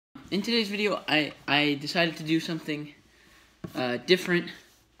In today's video, I decided to do something different.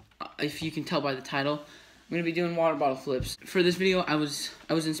 If you can tell by the title, I'm gonna be doing water bottle flips. For this video, I was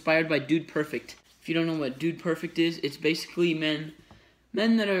inspired by Dude Perfect. If you don't know what Dude Perfect is, it's basically men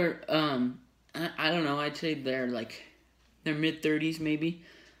that are I don't know. I'd say they're mid-30s, maybe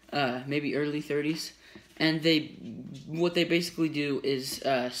early 30s, and what they basically do is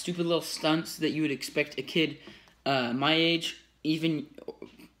stupid little stunts that you would expect a kid my age, even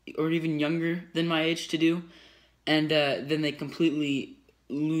younger than my age, to do, and then they completely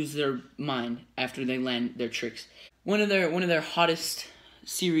lose their mind after they land their tricks. One of their hottest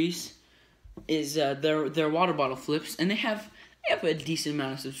series is their water bottle flips, and they have a decent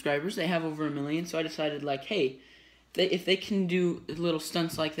amount of subscribers. They have over 1 million, so I decided, like, hey, if they can do little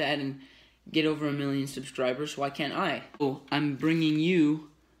stunts like that and get over 1 million subscribers, why can't I? So I'm bringing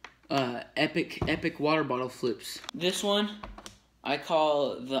you epic water bottle flips. This one I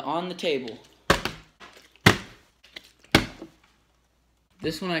call the on the table.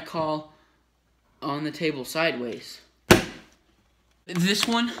 This one I call on the table sideways. This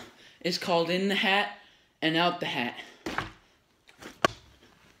one is called in the hat and out the hat.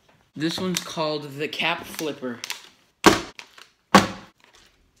 This one's called the cap flipper.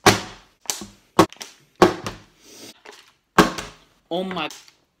 Oh my.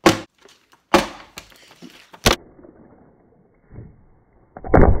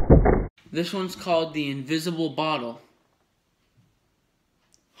 This one's called the invisible bottle.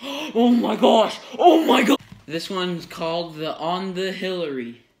 Oh my gosh! Oh my god! This one's called the on the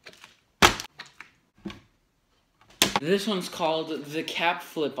Hillary. This one's called the cap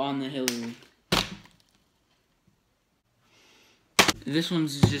flip on the Hillary. This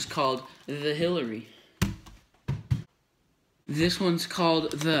one's just called the Hillary. This one's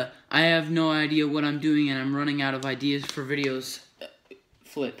called the I have no idea what I'm doing and I'm running out of ideas for videos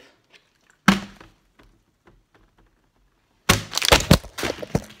flip.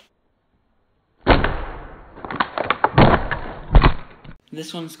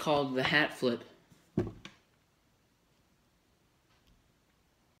 This one's called the hat flip.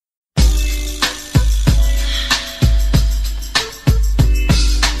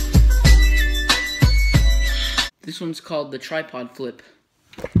 This one's called the tripod flip.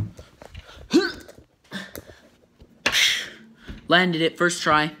 Landed it first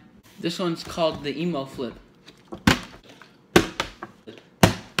try. This one's called the emo flip.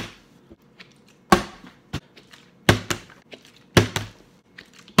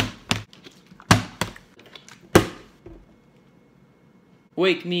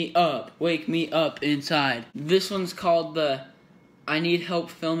 Wake me up inside. This one's called the I need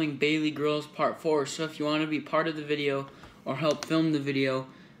help filming Bailey Girls Part 4, so if you want to be part of the video or help film the video,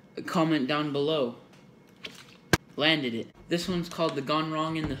 comment down below. Landed it. This one's called the Gone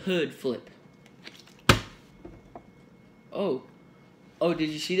Wrong in the Hood flip. Oh, did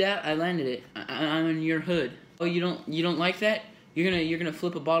you see that? I landed it. I'm in your hood. Oh, you don't like that? You're gonna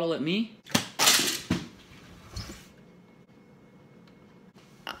flip a bottle at me?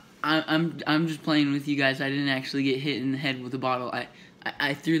 I'm just playing with you guys. I didn't actually get hit in the head with a bottle.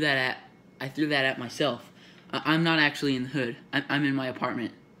 I threw that at myself. I'm not actually in the hood. I'm in my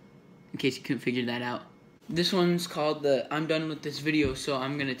apartment. In case you couldn't figure that out. This one's called the I'm done with this video, so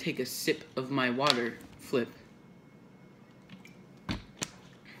I'm gonna take a sip of my water flip.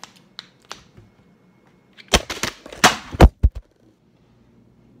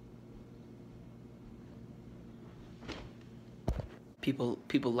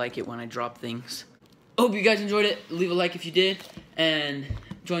 People like it when I drop things. Hope you guys enjoyed it. Leave a like if you did, and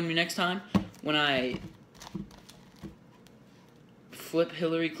join me next time when I flip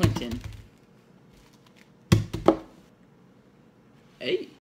Hillary Clinton.